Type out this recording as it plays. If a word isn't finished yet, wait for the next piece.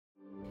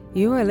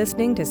You are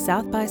listening to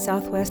South by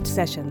Southwest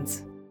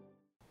Sessions.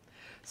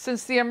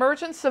 Since the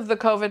emergence of the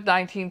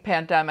COVID-19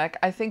 pandemic,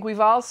 I think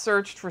we've all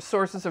searched for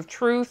sources of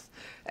truth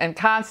and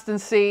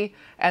constancy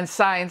and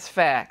science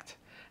fact.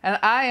 And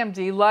I am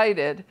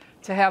delighted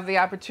to have the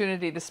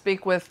opportunity to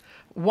speak with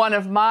one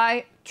of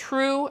my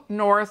true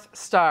North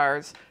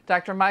Stars,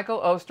 Dr. Michael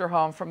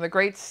Osterholm from the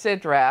great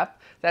CIDRAP,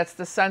 that's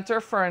the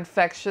Center for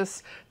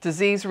Infectious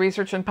Disease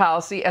Research and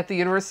Policy at the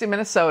University of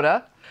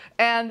Minnesota.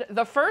 And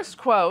the first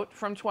quote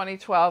from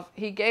 2012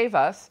 he gave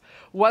us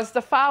was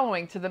the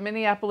following to the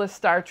Minneapolis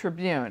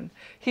Star-Tribune.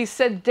 He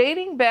said,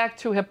 dating back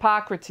to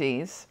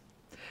Hippocrates,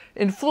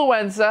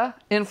 influenza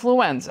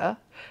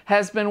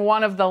has been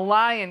one of the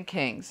lion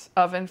kings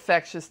of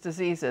infectious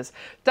diseases.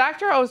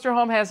 Dr.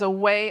 Osterholm has a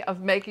way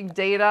of making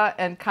data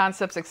and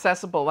concepts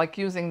accessible, like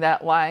using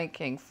that lion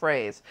king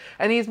phrase.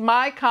 And he's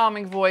my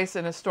calming voice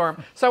in a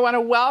storm. So I want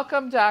to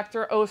welcome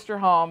Dr.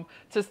 Osterholm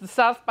to the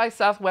South by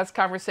Southwest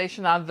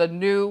conversation on the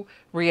new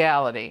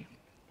reality.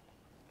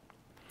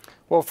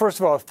 Well, first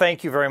of all,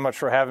 thank you very much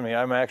for having me.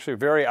 I'm actually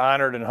very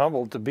honored and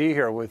humbled to be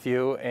here with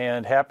you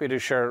and happy to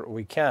share what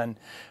we can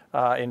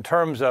in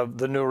terms of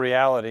the new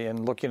reality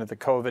and looking at the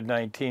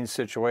COVID-19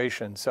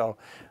 situation. So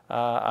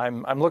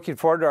I'm looking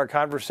forward to our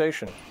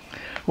conversation.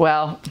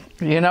 Well,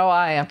 you know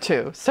I am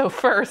too. So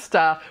first,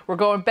 we're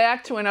going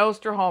back to an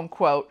Osterholm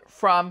quote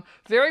from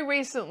very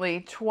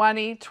recently,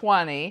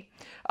 2020,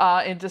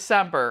 in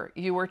December.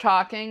 You were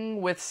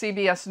talking with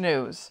CBS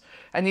News,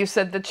 and you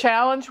said the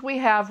challenge we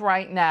have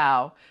right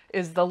now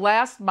is the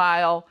last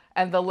mile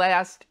and the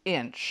last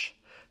inch.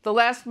 The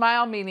last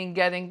mile meaning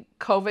getting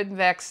COVID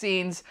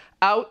vaccines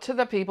out to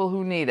the people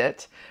who need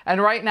it.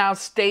 And right now,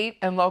 state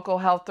and local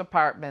health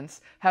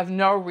departments have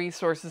no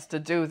resources to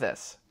do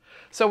this.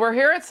 So we're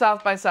here at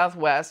South by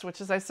Southwest,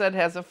 which, as I said,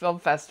 has a film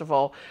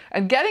festival.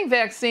 And getting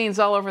vaccines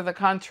all over the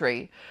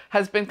country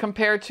has been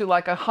compared to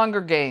like a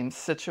Hunger Games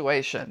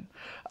situation.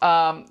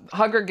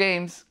 Hunger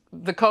Games,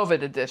 the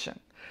COVID edition.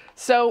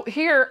 So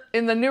here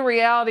in the new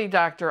reality,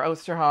 Dr.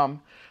 Osterholm,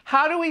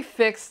 how do we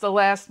fix the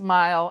last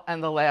mile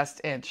and the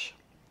last inch?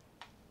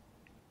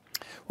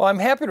 Well, I'm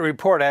happy to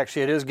report,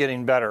 actually, it is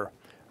getting better.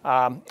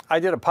 I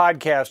did a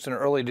podcast in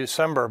early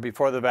December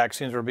before the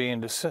vaccines were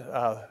being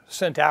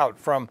sent out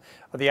from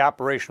the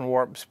Operation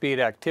Warp Speed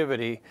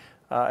activity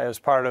as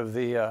part of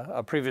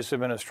the previous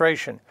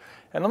administration.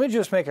 And let me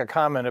just make a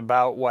comment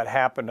about what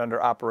happened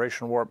under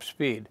Operation Warp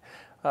Speed.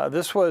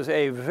 This was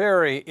a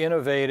very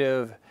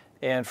innovative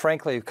and,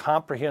 frankly,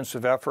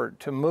 comprehensive effort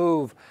to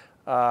move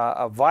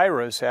a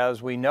virus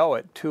as we know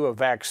it to a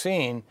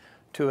vaccine,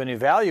 to an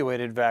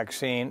evaluated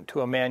vaccine,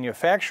 to a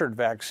manufactured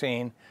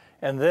vaccine,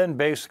 and then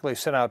basically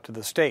sent out to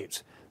the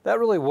states. That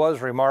really was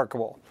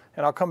remarkable.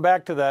 And I'll come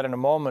back to that in a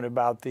moment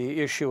about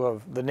the issue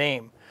of the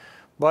name.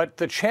 But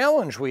the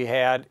challenge we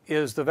had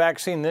is the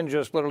vaccine then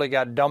just literally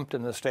got dumped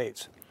in the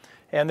states.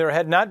 And there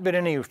had not been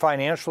any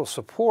financial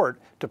support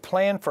to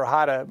plan for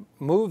how to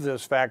move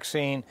this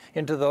vaccine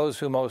into those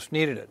who most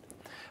needed it.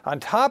 On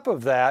top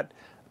of that,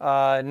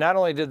 not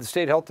only did the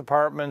state health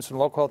departments and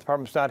local health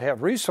departments not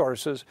have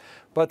resources,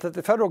 but that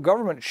the federal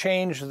government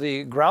changed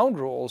the ground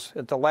rules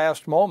at the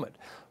last moment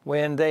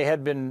when they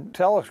had been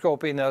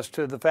telescoping us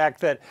to the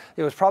fact that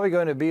it was probably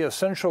going to be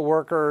essential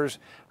workers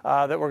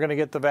that were going to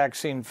get the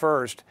vaccine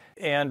first,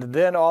 and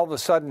then all of a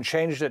sudden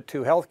changed it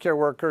to healthcare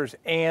workers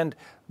and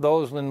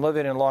those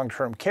living in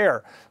long-term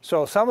care.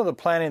 So some of the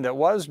planning that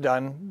was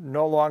done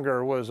no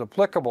longer was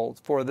applicable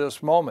for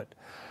this moment.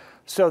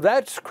 So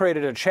that's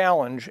created a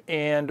challenge,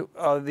 and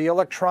the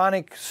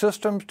electronic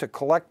systems to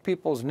collect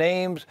people's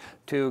names,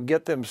 to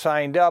get them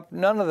signed up,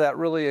 none of that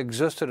really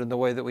existed in the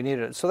way that we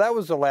needed it. So that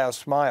was the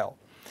last mile.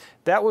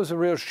 That was a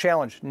real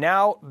challenge.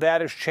 Now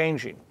that is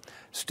changing.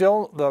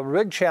 Still, the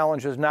big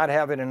challenge is not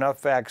having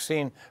enough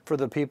vaccine for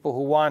the people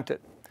who want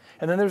it.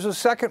 And then there's a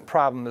second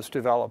problem that's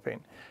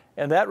developing,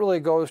 and that really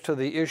goes to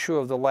the issue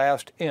of the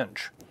last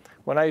inch.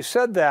 When I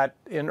said that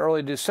in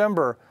early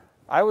December,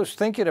 I was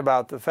thinking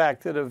about the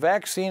fact that a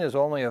vaccine is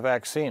only a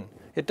vaccine.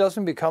 It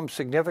doesn't become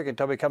significant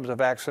until it becomes a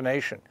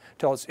vaccination,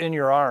 until it's in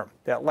your arm,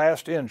 that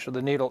last inch of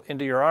the needle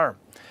into your arm.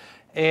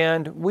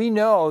 And we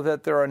know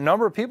that there are a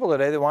number of people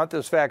today that want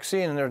this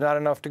vaccine and there's not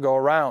enough to go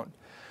around.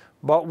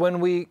 But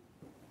when we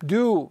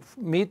do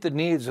meet the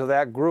needs of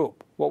that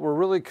group, what we're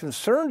really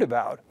concerned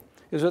about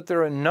is that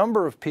there are a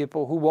number of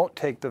people who won't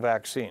take the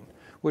vaccine,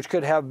 which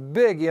could have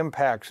big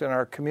impacts in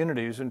our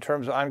communities in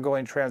terms of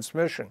ongoing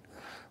transmission.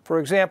 For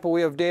example,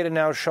 we have data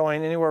now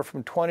showing anywhere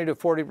from 20 to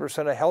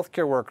 40% of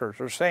healthcare workers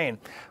are saying,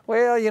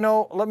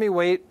 well, let me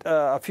wait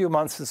a few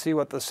months and see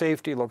what the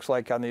safety looks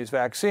like on these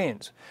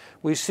vaccines.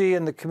 We see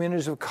in the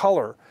communities of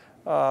color,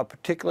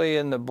 particularly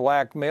in the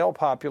black male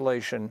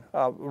population,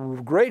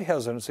 great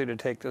hesitancy to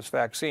take this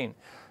vaccine.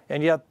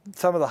 And yet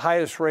some of the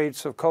highest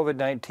rates of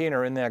COVID-19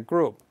 are in that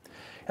group.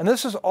 And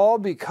this is all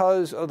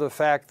because of the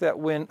fact that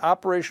when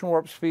Operation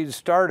Warp Speed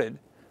started,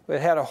 it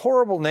had a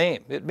horrible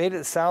name. It made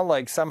it sound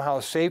like somehow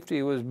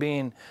safety was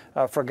being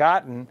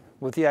forgotten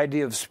with the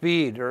idea of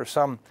speed or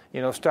some,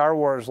 Star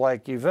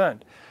Wars-like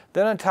event.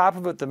 Then on top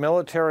of it, the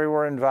military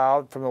were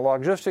involved from the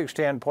logistics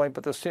standpoint,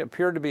 but this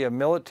appeared to be a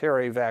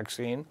military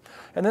vaccine.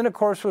 And then, of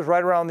course, it was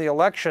right around the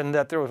election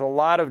that there was a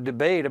lot of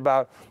debate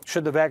about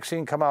should the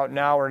vaccine come out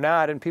now or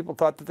not, and people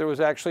thought that there was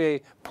actually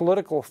a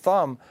political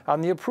thumb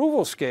on the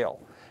approval scale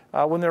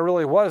when there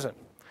really wasn't.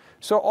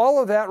 So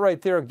all of that right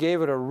there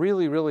gave it a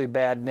really, really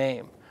bad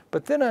name.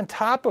 But then on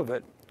top of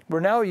it, we're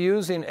now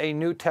using a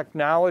new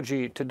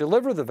technology to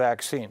deliver the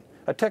vaccine.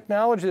 A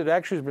technology that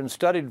actually has been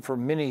studied for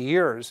many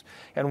years,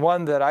 and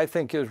one that I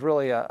think is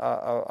really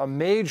a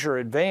major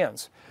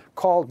advance,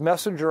 called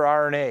messenger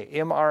RNA,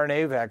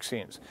 mRNA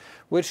vaccines,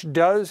 which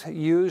does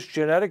use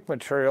genetic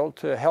material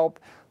to help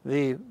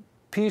the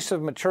piece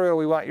of material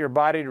we want your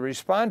body to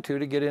respond to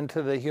get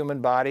into the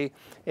human body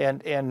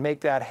and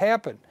make that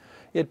happen.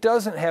 It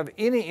doesn't have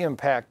any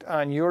impact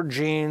on your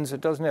genes.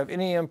 It doesn't have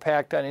any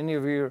impact on any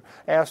of your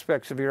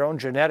aspects of your own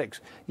genetics.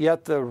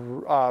 Yet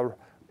the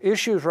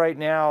issues right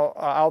now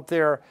out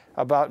there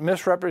about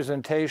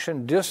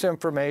misrepresentation,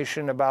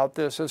 disinformation about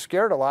this has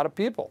scared a lot of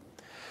people.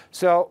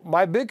 So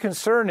my big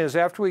concern is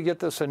after we get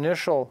this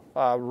initial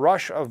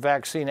rush of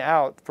vaccine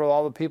out for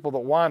all the people that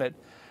want it,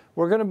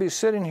 we're going to be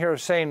sitting here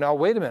saying, no,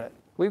 wait a minute,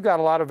 we've got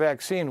a lot of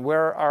vaccine.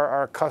 Where are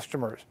our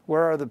customers?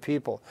 Where are the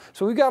people?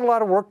 So we've got a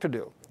lot of work to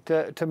do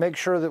to make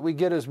sure that we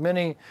get as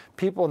many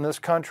people in this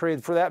country,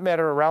 for that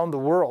matter around the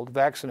world,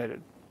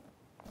 vaccinated.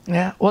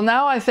 Yeah. Well,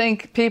 now I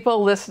think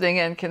people listening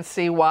in can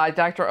see why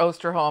Dr.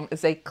 Osterholm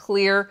is a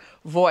clear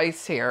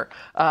voice here,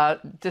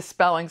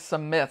 dispelling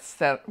some myths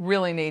that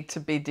really need to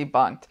be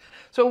debunked.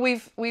 So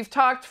we've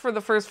talked for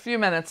the first few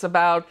minutes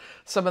about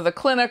some of the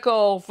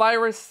clinical,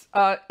 virus,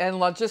 and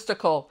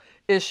logistical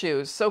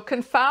issues. So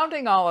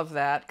confounding all of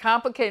that,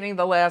 complicating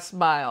the last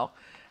mile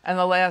and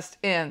the last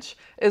inch,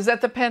 is that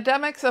the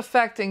pandemic's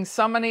affecting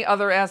so many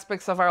other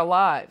aspects of our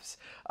lives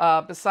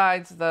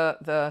besides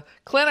the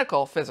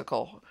clinical,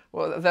 physical.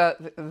 Well,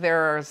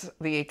 there's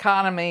the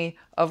economy,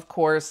 of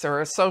course. There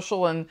are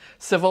social and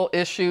civil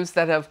issues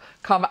that have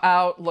come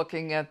out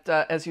looking at,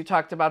 as you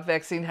talked about,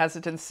 vaccine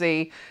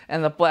hesitancy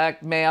and the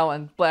black male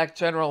and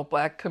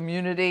black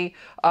community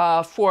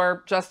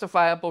for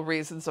justifiable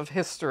reasons of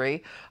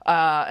history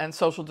and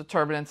social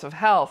determinants of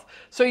health.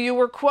 So you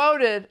were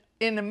quoted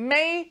in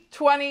May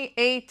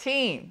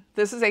 2018.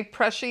 This is a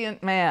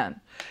prescient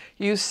man.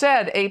 You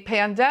said a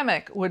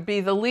pandemic would be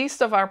the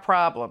least of our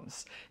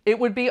problems. It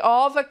would be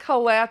all the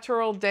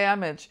collateral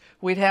damage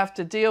we'd have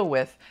to deal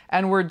with,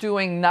 and we're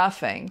doing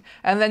nothing.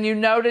 And then you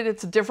noted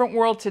it's a different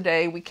world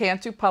today. We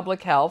can't do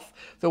public health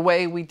the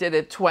way we did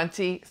it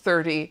 20,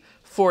 30,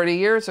 40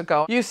 years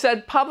ago. You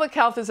said public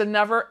health is a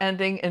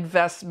never-ending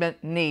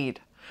investment need.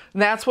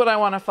 And that's what I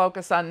want to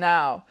focus on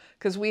now,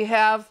 because we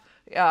have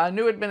a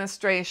new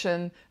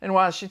administration in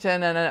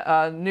Washington and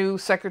a new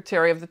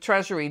Secretary of the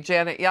Treasury,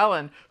 Janet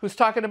Yellen, who's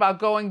talking about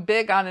going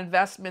big on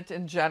investment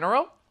in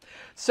general.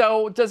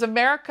 So does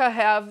America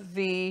have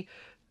the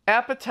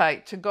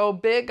appetite to go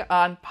big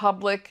on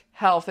public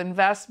health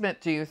investment,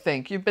 do you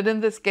think? You've been in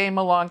this game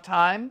a long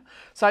time,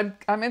 so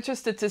I'm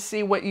interested to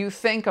see what you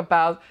think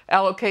about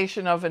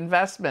allocation of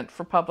investment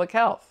for public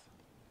health.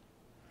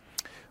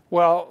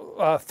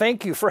 Well,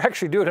 thank you for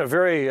actually doing a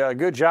very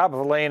good job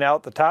of laying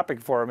out the topic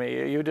for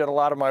me. You did a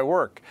lot of my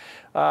work.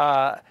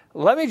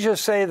 Let me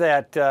just say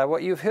that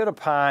what you've hit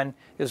upon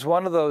is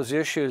one of those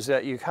issues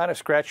that you kind of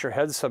scratch your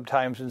head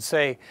sometimes and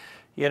say,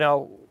 you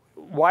know,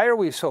 why are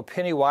we so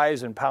penny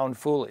wise and pound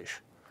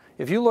foolish?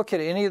 If you look at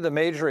any of the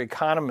major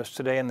economists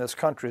today in this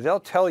country, they'll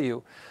tell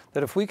you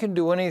that if we can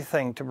do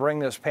anything to bring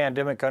this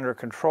pandemic under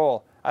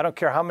control, I don't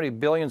care how many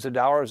billions of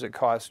dollars it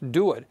costs,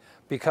 do it,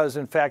 because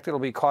in fact it'll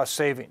be cost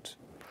savings.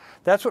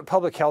 That's what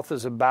public health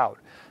is about.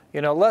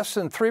 You know, less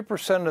than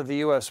 3% of the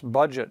U.S.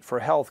 budget for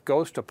health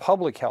goes to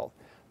public health,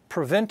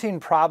 preventing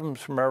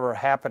problems from ever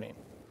happening.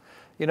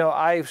 You know,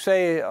 I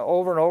say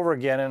over and over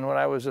again, and when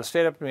I was a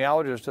state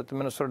epidemiologist at the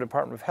Minnesota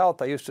Department of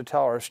Health, I used to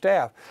tell our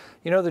staff,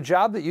 you know, the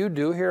job that you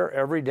do here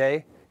every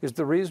day is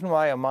the reason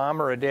why a mom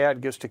or a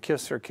dad gets to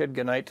kiss their kid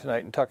goodnight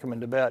tonight and tuck them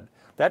into bed.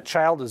 That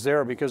child is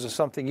there because of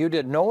something you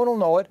did. No one will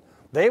know it.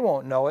 They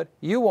won't know it.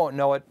 You won't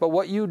know it. But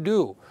what you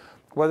do,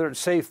 whether it's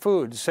safe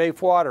food,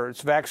 safe water,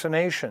 it's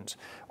vaccinations,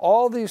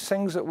 all these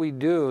things that we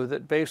do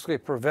that basically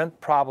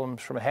prevent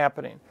problems from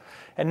happening.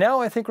 And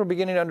now I think we're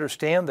beginning to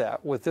understand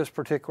that with this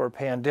particular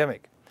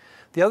pandemic.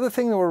 The other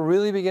thing that we're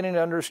really beginning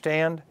to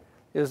understand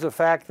is the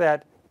fact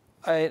that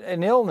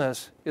an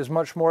illness is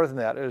much more than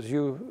that, as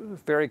you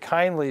very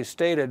kindly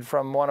stated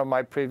from one of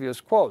my previous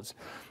quotes.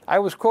 I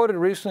was quoted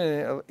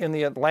recently in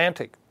The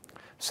Atlantic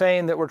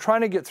saying that we're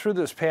trying to get through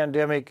this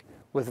pandemic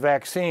with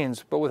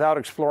vaccines, but without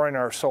exploring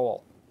our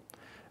soul.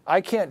 I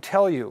can't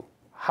tell you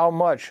how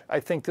much I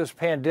think this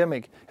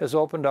pandemic has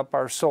opened up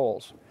our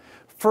souls.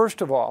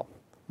 First of all,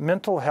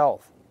 mental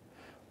health.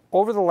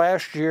 Over the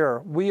last year,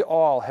 we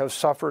all have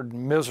suffered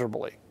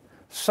miserably,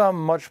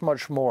 some much,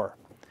 much more.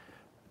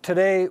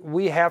 Today,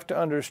 we have to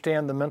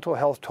understand the mental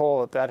health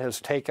toll that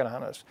has taken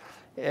on us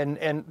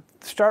and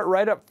start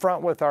right up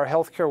front with our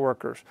healthcare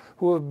workers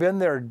who have been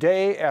there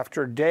day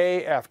after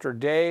day after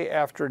day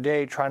after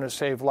day trying to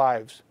save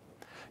lives.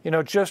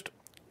 Just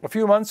a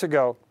few months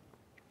ago,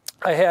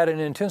 I had an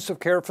intensive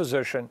care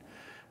physician,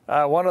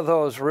 one of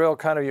those real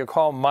kind of, you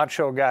call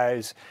macho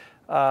guys,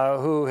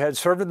 who had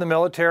served in the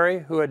military,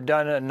 who had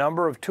done a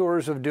number of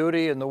tours of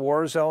duty in the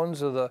war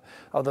zones of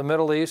the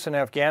Middle East and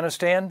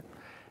Afghanistan.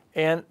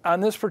 And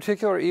on this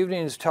particular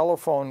evening's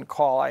telephone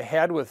call I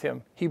had with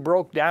him, he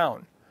broke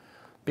down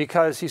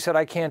because he said,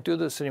 I can't do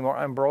this anymore.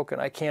 I'm broken.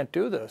 I can't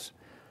do this.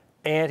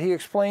 And he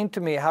explained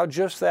to me how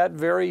just that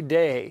very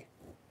day,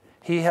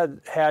 he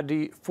had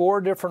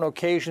 4 different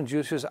occasions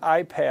use his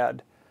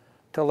iPad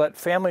to let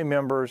family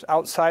members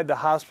outside the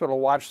hospital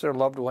watch their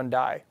loved one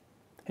die.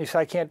 He said,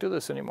 I can't do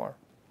this anymore.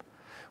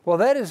 Well,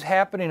 that is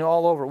happening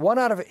all over. 1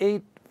 out of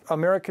 8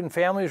 American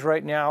families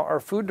right now are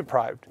food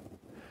deprived.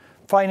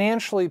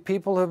 Financially,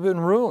 people have been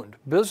ruined.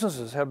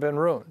 Businesses have been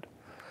ruined.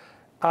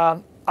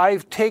 I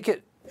take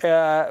it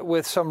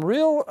with some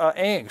real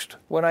angst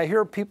when I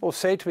hear people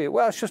say to me,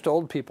 well, it's just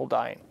old people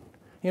dying.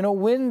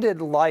 When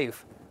did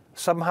life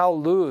somehow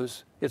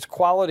lose its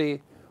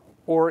quality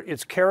or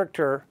its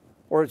character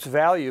or its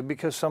value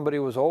because somebody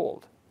was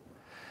old?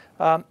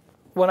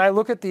 When I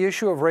look at the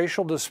issue of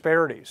racial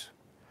disparities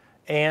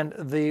and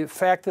the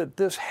fact that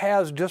this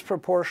has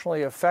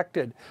disproportionately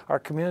affected our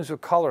communities of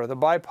color, the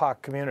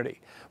BIPOC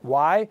community.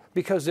 Why?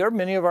 Because they're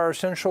many of our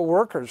essential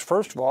workers.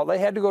 First of all, they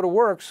had to go to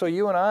work so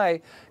you and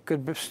I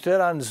could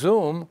sit on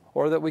Zoom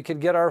or that we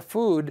could get our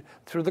food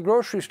through the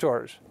grocery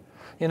stores.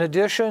 In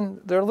addition,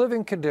 their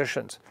living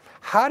conditions.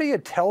 How do you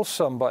tell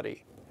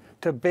somebody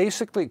to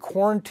basically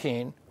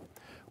quarantine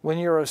when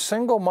you're a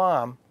single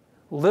mom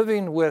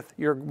living with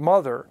your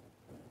mother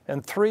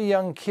and 3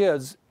 young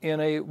kids in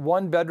a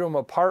 1-bedroom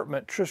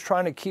apartment, just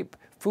trying to keep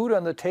food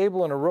on the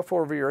table and a roof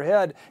over your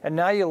head, and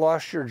now you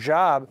lost your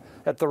job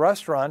at the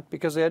restaurant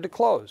because they had to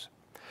close?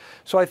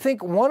 So I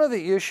think one of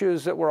the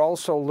issues that we're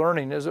also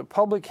learning is that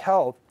public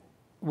health,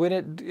 when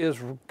it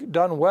is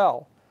done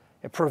well,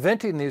 and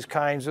preventing these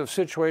kinds of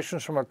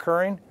situations from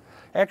occurring,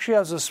 actually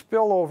has a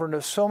spillover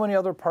into so many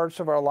other parts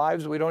of our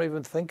lives that we don't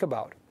even think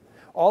about.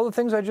 All the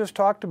things I just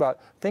talked about,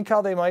 think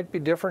how they might be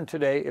different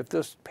today if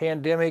this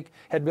pandemic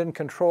had been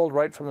controlled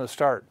right from the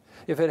start,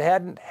 if it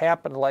hadn't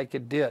happened like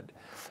it did.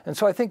 And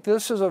so I think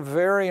this is a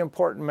very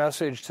important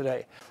message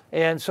today.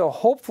 And so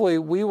hopefully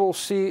we will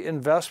see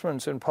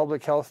investments in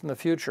public health in the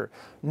future,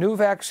 new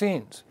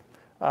vaccines,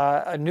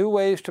 new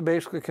ways to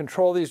basically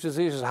control these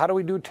diseases. How do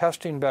we do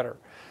testing better?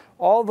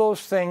 All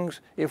those things,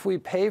 if we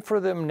pay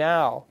for them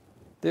now,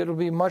 it'll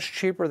be much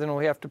cheaper than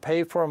we have to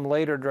pay for them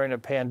later during a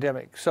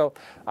pandemic. So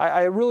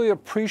I really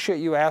appreciate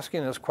you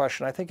asking this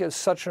question. I think it's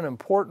such an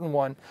important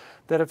one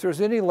that if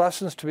there's any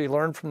lessons to be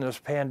learned from this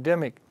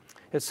pandemic,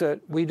 it's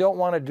that we don't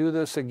want to do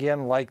this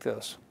again like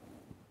this.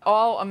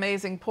 All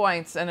amazing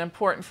points and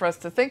important for us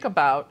to think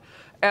about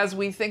as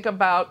we think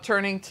about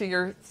turning to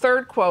your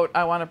third quote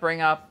I want to bring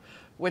up,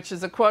 which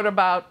is a quote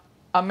about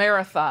a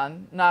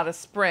marathon, not a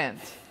sprint.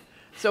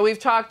 So we've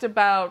talked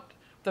about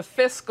the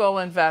fiscal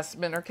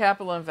investment or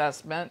capital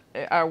investment.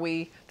 Do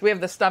we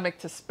have the stomach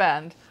to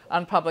spend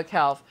on public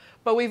health?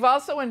 But we've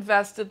also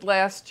invested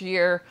last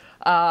year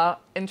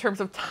in terms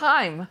of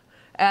time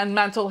and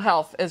mental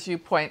health, as you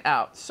point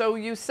out. So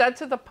you said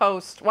to the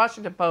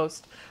Washington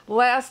Post,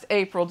 last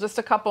April, just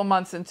a couple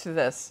months into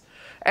this,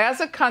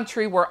 as a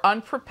country, we're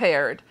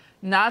unprepared,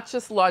 not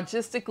just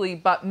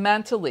logistically, but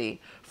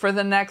mentally, for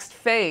the next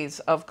phase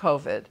of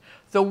COVID.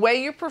 The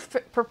way you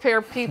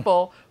prepare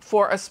people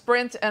for a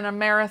sprint and a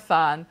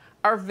marathon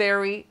are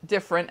very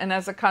different, and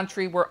as a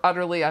country, we're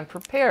utterly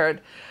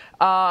unprepared.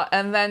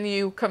 And then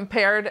you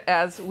compared,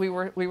 as we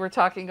were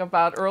talking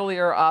about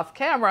earlier off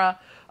camera,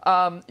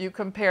 you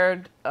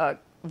compared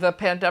the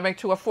pandemic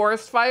to a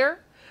forest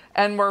fire,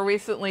 and more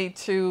recently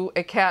to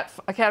a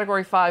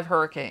Category 5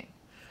 hurricane.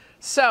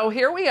 So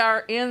here we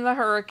are in the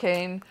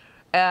hurricane,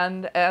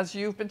 and as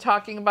you've been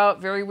talking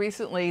about very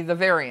recently, the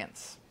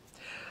variants.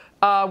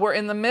 We're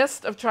in the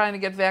midst of trying to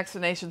get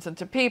vaccinations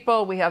into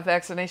people. We have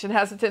vaccination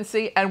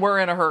hesitancy, and we're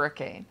in a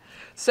hurricane.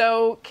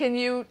 So can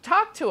you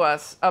talk to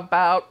us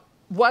about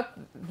what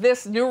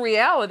this new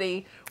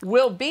reality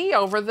will be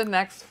over the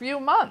next few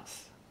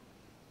months?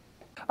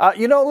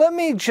 Let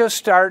me just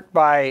start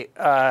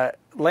by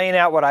laying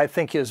out what I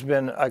think has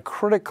been a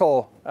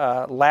critical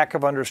lack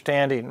of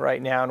understanding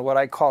right now and what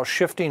I call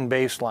shifting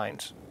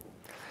baselines.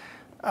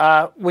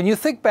 When you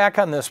think back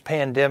on this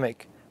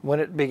pandemic, when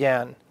it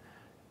began,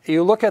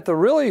 you look at the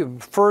really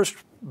first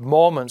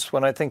moments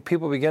when I think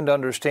people begin to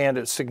understand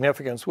its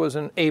significance was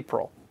in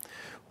April,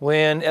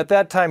 when at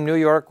that time New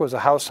York was a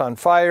house on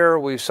fire.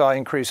 We saw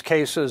increased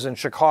cases in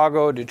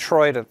Chicago,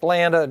 Detroit,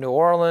 Atlanta, New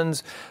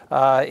Orleans,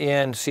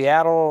 in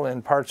Seattle,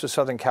 and parts of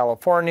Southern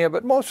California.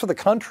 But most of the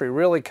country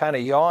really kind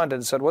of yawned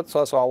and said, what's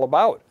this all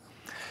about?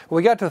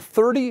 We got to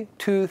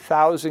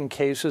 32,000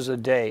 cases a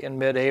day in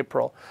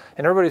mid-April,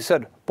 and everybody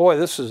said, boy,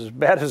 this is as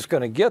bad as it's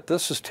going to get.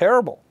 This is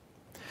terrible.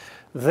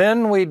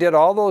 Then we did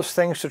all those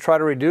things to try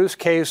to reduce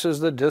cases,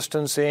 the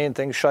distancing,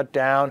 things shut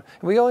down.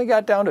 And we only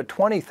got down to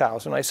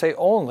 20,000. I say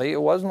only.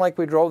 It wasn't like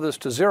we drove this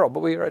to zero, but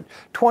we were at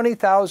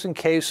 20,000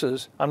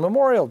 cases on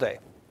Memorial Day.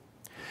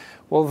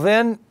 Well,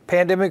 then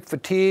pandemic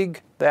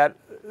fatigue, that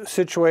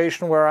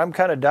situation where I'm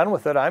kind of done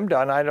with it. I'm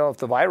done. I don't know if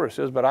the virus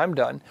is, but I'm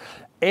done.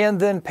 And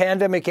then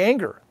pandemic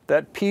anger,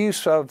 that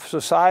piece of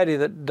society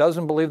that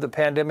doesn't believe the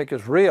pandemic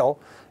is real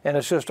and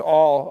it's just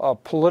all a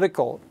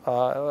political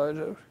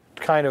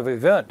kind of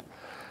event.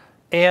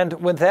 And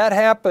when that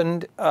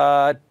happened,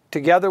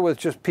 together with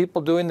just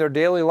people doing their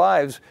daily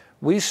lives,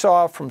 we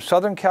saw from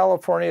Southern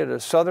California to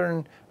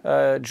Southern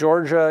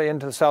Georgia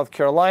into South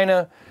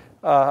Carolina,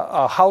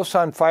 a house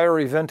on fire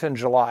event in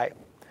July.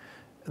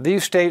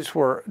 These states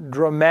were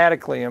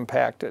dramatically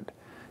impacted.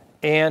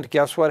 And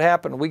guess what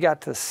happened? We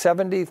got to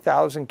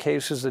 70,000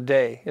 cases a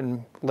day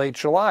in late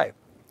July.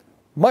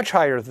 Much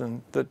higher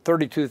than the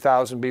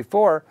 32,000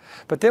 before.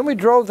 But then we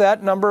drove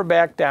that number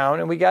back down,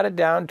 and we got it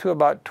down to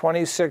about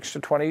 26 to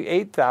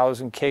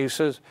 28,000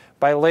 cases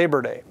by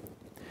Labor Day.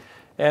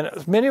 And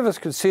many of us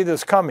could see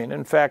this coming.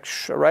 In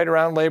fact, right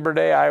around Labor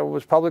Day, I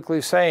was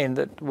publicly saying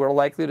that we're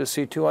likely to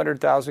see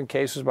 200,000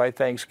 cases by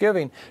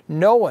Thanksgiving.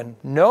 No one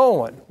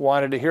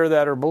wanted to hear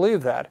that or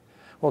believe that.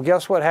 Well,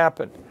 guess what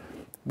happened?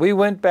 We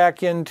went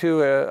back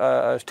into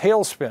a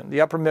tailspin,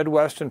 the upper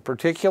Midwest in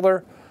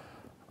particular.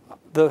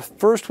 The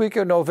first week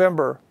of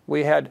November,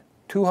 we had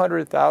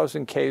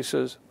 200,000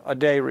 cases a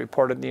day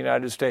reported in the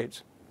United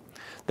States.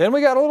 Then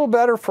we got a little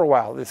better for a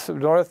while.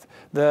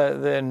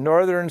 The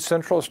northern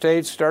central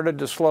states started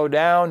to slow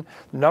down.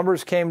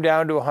 Numbers came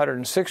down to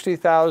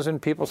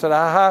 160,000. People said,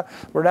 aha,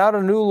 we're now at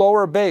a new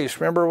lower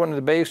base. Remember when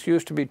the base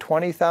used to be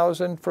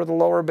 20,000 for the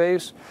lower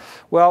base?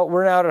 Well,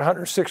 we're now at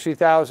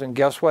 160,000.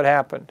 Guess what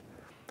happened?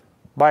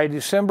 By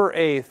December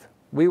 8th,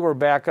 we were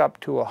back up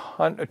to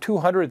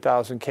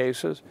 200,000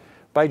 cases.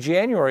 By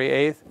January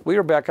 8th, we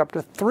were back up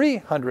to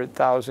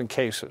 300,000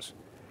 cases.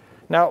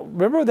 Now,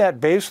 remember that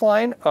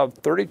baseline of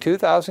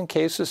 32,000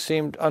 cases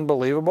seemed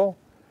unbelievable?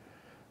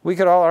 We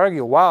could all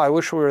argue, wow, I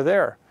wish we were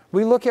there.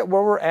 We look at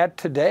where we're at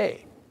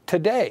today.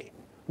 Today,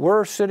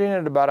 we're sitting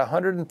at about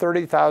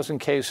 130,000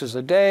 cases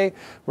a day.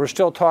 We're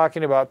still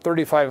talking about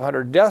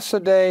 3,500 deaths a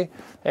day,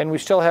 and we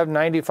still have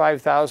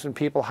 95,000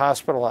 people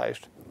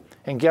hospitalized.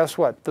 And guess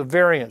what? The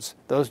variants,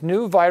 those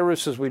new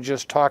viruses we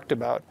just talked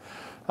about,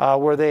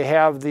 where they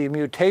have the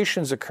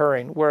mutations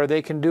occurring, where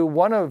they can do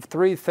one of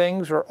three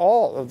things or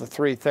all of the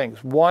three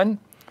things. One,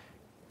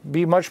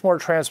 be much more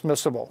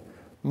transmissible,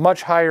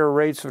 much higher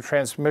rates of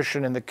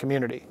transmission in the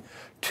community.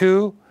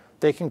 Two,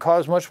 they can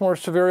cause much more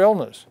severe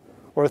illness.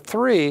 Or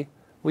three,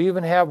 we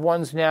even have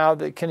ones now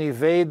that can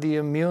evade the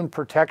immune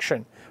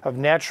protection of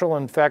natural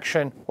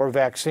infection or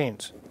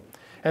vaccines.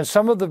 And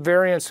some of the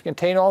variants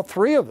contain all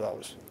three of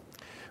those.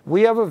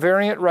 We have a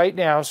variant right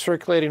now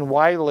circulating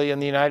widely in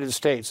the United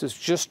States. It's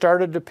just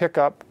started to pick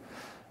up.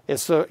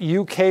 It's the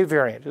UK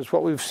variant. It's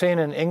what we've seen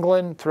in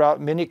England,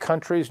 throughout many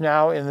countries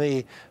now in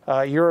the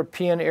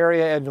European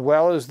area as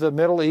well as the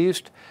Middle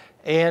East.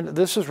 And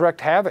this has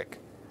wreaked havoc.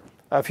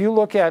 If you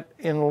look at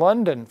in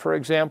London, for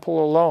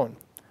example, alone,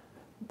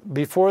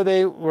 before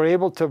they were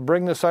able to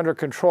bring this under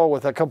control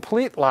with a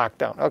complete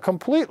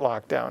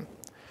lockdown,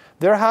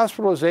 their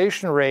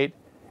hospitalization rate,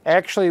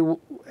 actually,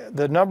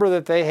 the number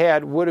that they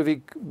had would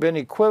have been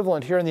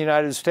equivalent here in the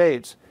United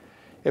States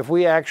if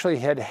we actually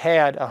had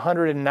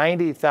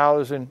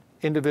 190,000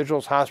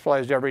 individuals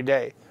hospitalized every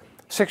day,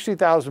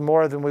 60,000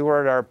 more than we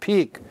were at our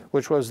peak,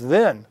 which was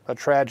then a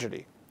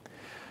tragedy.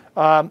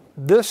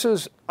 This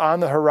is on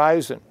the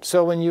horizon.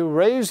 So when you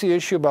raise the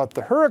issue about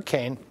the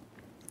hurricane,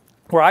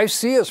 where I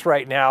see us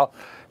right now,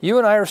 you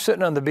and I are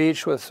sitting on the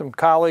beach with some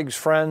colleagues,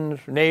 friends,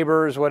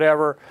 neighbors,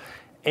 whatever,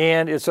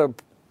 and it's a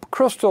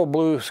crystal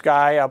blue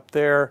sky up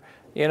there.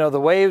 You know, the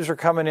waves are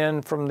coming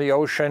in from the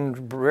ocean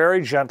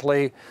very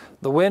gently.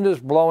 The wind is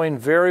blowing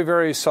very,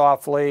 very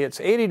softly. It's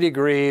 80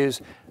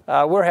 degrees.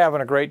 We're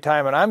having a great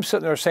time. And I'm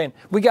sitting there saying,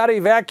 we got to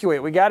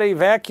evacuate. We got to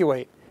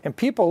evacuate. And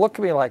people look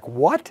at me like,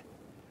 what?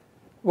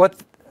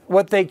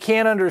 What they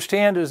can't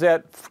understand is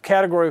that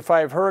Category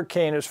 5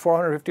 hurricane is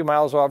 450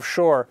 miles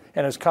offshore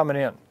and is coming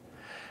in.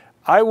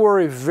 I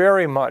worry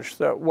very much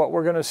that what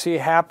we're going to see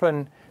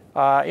happen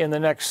in the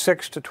next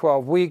 6 to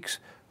 12 weeks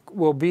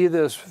will be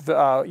this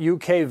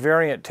UK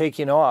variant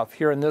taking off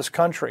here in this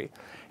country.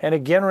 And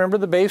again, remember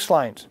the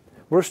baselines.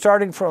 We're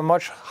starting from a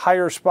much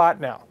higher spot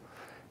now.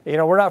 You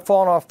know, we're not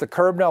falling off the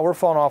curb now, we're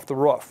falling off the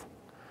roof.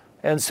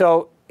 And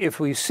so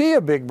if we see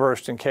a big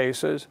burst in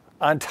cases,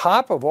 on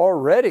top of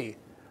already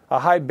a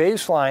high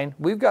baseline,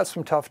 we've got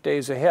some tough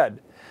days ahead.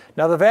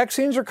 Now the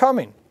vaccines are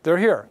coming, they're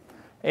here.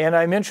 And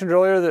I mentioned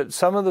earlier that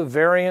some of the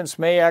variants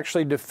may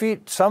actually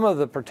defeat some of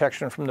the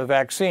protection from the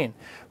vaccine.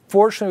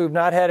 Fortunately, we've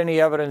not had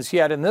any evidence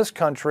yet in this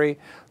country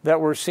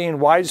that we're seeing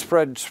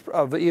widespread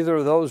of either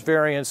of those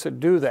variants that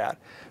do that.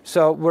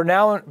 So we're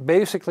now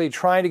basically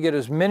trying to get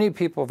as many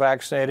people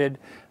vaccinated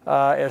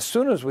as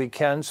soon as we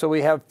can so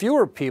we have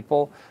fewer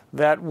people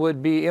that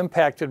would be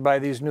impacted by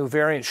these new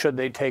variants should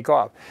they take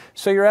off.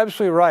 So you're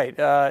absolutely right.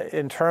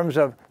 In terms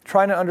of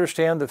trying to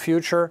understand the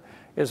future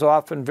is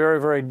often very,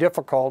 very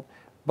difficult,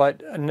 but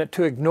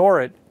to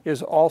ignore it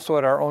is also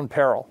at our own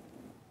peril.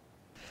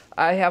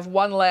 I have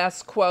one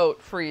last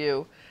quote for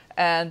you,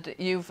 and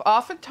you've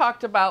often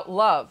talked about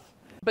love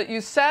But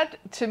you said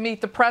to Meet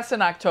the Press in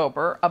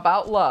October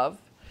about love,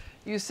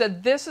 you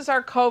said this is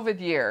our COVID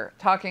year,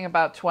 talking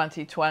about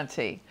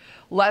 2020.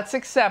 Let's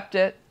accept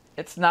it.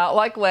 It's not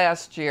like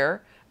last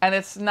year, and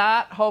it's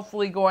not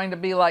hopefully going to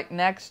be like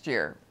next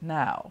year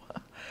now.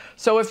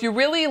 So if you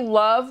really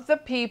love the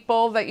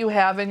people that you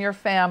have in your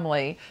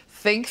family,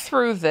 think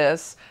through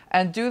this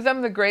and do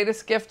them the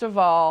greatest gift of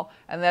all,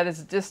 and that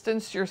is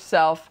distance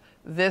yourself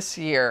this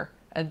year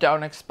and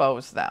don't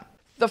expose them.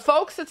 The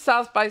folks at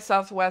South by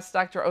Southwest,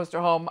 Dr.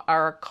 Osterholm,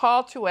 are a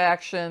call to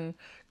action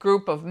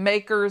group of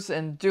makers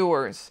and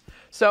doers.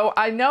 So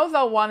I know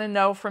they'll want to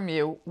know from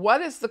you, what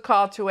is the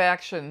call to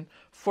action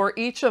for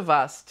each of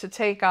us to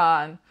take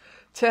on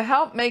to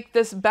help make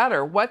this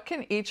better? What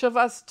can each of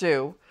us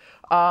do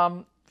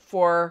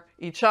for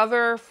each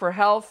other, for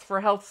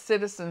health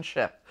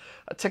citizenship,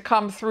 to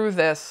come through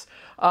this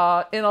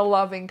in a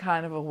loving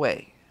kind of a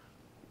way?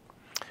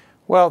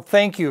 Well,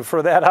 thank you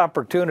for that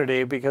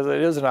opportunity, because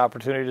it is an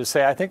opportunity to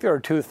say I think there are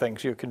two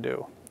things you can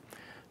do.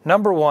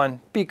 Number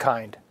one, be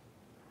kind.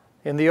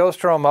 In the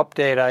Osterholm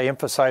Update, I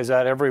emphasize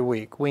that every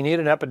week. We need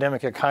an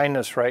epidemic of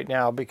kindness right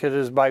now, because it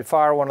is by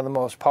far one of the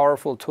most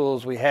powerful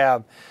tools we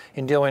have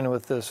in dealing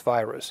with this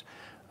virus.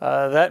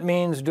 That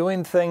means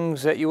doing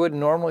things that you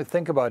wouldn't normally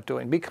think about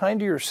doing. Be kind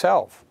to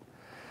yourself.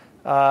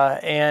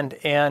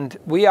 And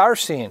we are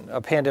seeing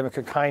a pandemic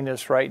of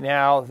kindness right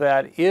now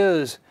that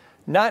is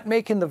not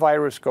making the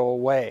virus go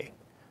away,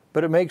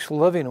 but it makes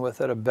living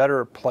with it a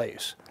better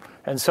place.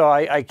 And so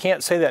I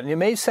can't say that. And it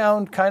may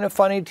sound kind of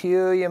funny to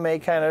you. You may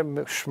kind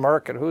of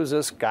smirk at, who's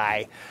this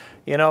guy?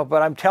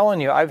 But I'm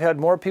telling you, I've had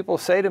more people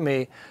say to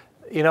me,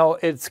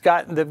 they've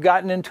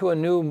gotten into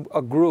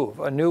a groove,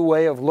 a new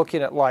way of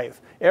looking at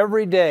life.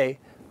 Every day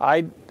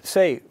I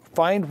say,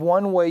 find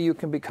one way you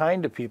can be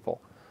kind to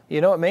people.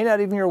 It may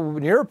not even be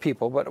near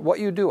people, but what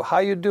you do, how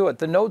you do it,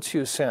 the notes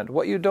you send,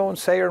 what you don't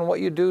say and what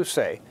you do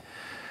say.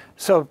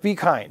 So be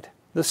kind.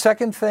 The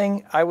second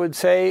thing I would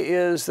say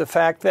is the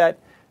fact that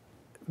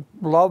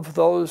love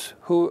those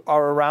who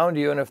are around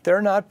you, and if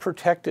they're not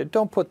protected,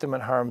 don't put them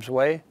in harm's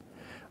way.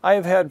 I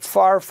have had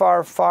far,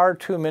 far, far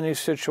too many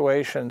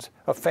situations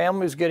of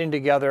families getting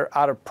together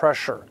out of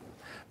pressure,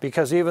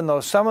 because even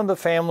though some of the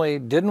family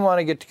didn't want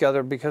to get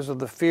together because of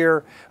the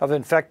fear of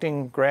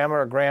infecting grandma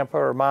or grandpa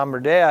or mom or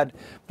dad,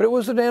 but it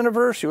was an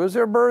anniversary, it was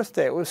their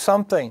birthday, it was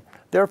something.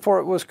 Therefore,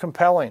 it was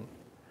compelling.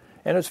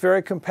 And it's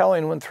very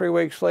compelling when 3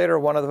 weeks later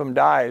one of them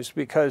dies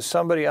because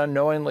somebody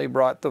unknowingly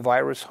brought the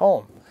virus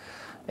home.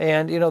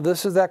 And,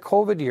 this is that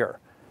COVID year.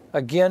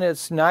 Again,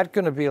 it's not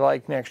going to be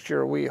like next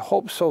year. We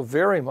hope so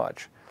very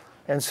much.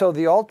 And so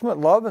the ultimate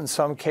love in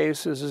some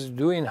cases is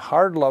doing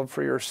hard love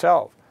for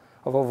yourself,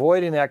 of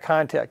avoiding that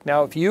contact.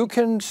 Now, if you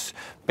can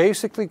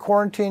basically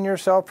quarantine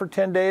yourself for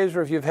 10 days,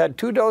 or if you've had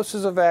 2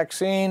 doses of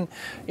vaccine,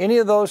 any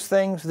of those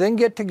things, then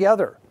get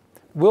together.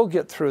 We'll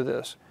get through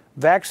this.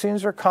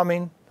 Vaccines are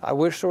coming. I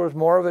wish there was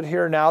more of it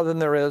here now than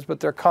there is, but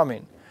they're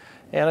coming.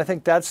 And I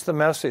think that's the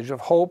message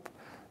of hope,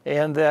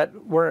 and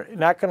that we're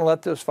not going to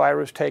let this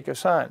virus take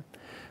us on.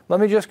 Let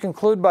me just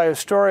conclude by a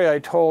story I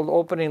told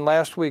opening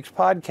last week's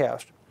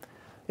podcast.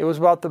 It was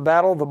about the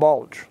Battle of the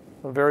Bulge,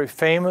 a very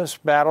famous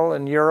battle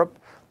in Europe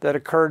that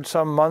occurred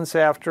some months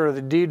after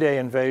the D-Day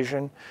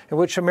invasion, in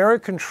which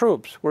American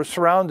troops were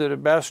surrounded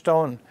at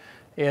Bastogne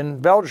in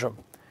Belgium.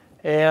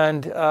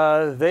 And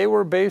they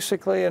were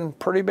basically in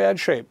pretty bad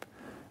shape.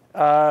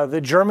 The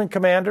German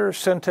commander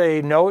sent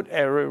a note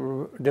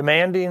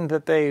demanding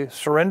that they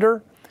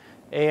surrender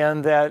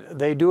and that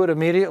they do it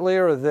immediately,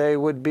 or they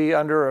would be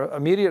under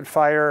immediate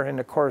fire and,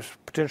 of course,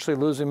 potentially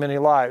losing many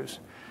lives.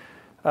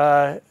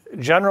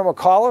 General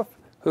McAuliffe,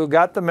 who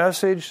got the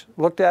message,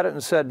 looked at it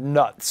and said,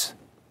 nuts,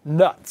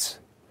 nuts.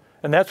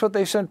 And that's what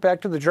they sent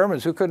back to the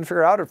Germans, who couldn't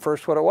figure out at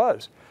first what it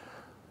was.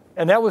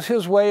 And that was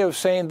his way of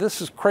saying, this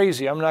is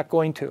crazy, I'm not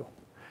going to.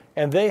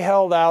 And they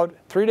held out.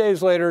 3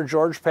 days later,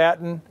 George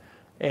Patton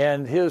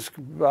and his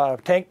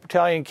tank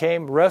battalion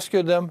came,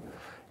 rescued them,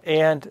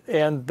 and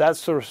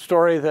that's the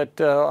story that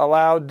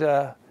allowed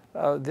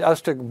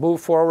us to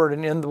move forward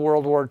and end the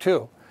World War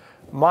II.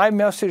 My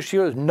message to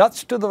you is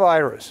nuts to the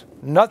virus,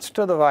 nuts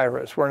to the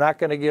virus. We're not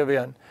going to give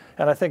in.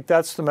 And I think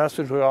that's the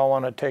message we all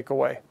want to take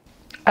away.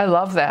 I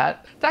love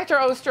that. Dr.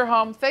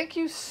 Osterholm, thank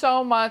you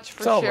so much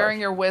for sharing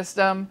your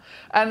wisdom.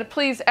 And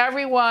please,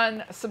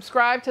 everyone,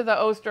 subscribe to the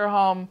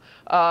Osterholm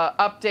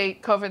Update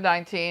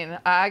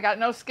COVID-19. I got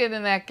no skin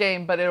in that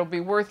game, but it'll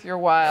be worth your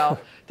while.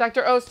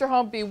 Dr.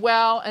 Osterholm, be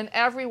well, and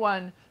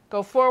everyone,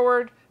 go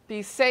forward,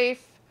 be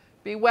safe,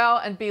 be well,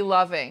 and be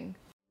loving.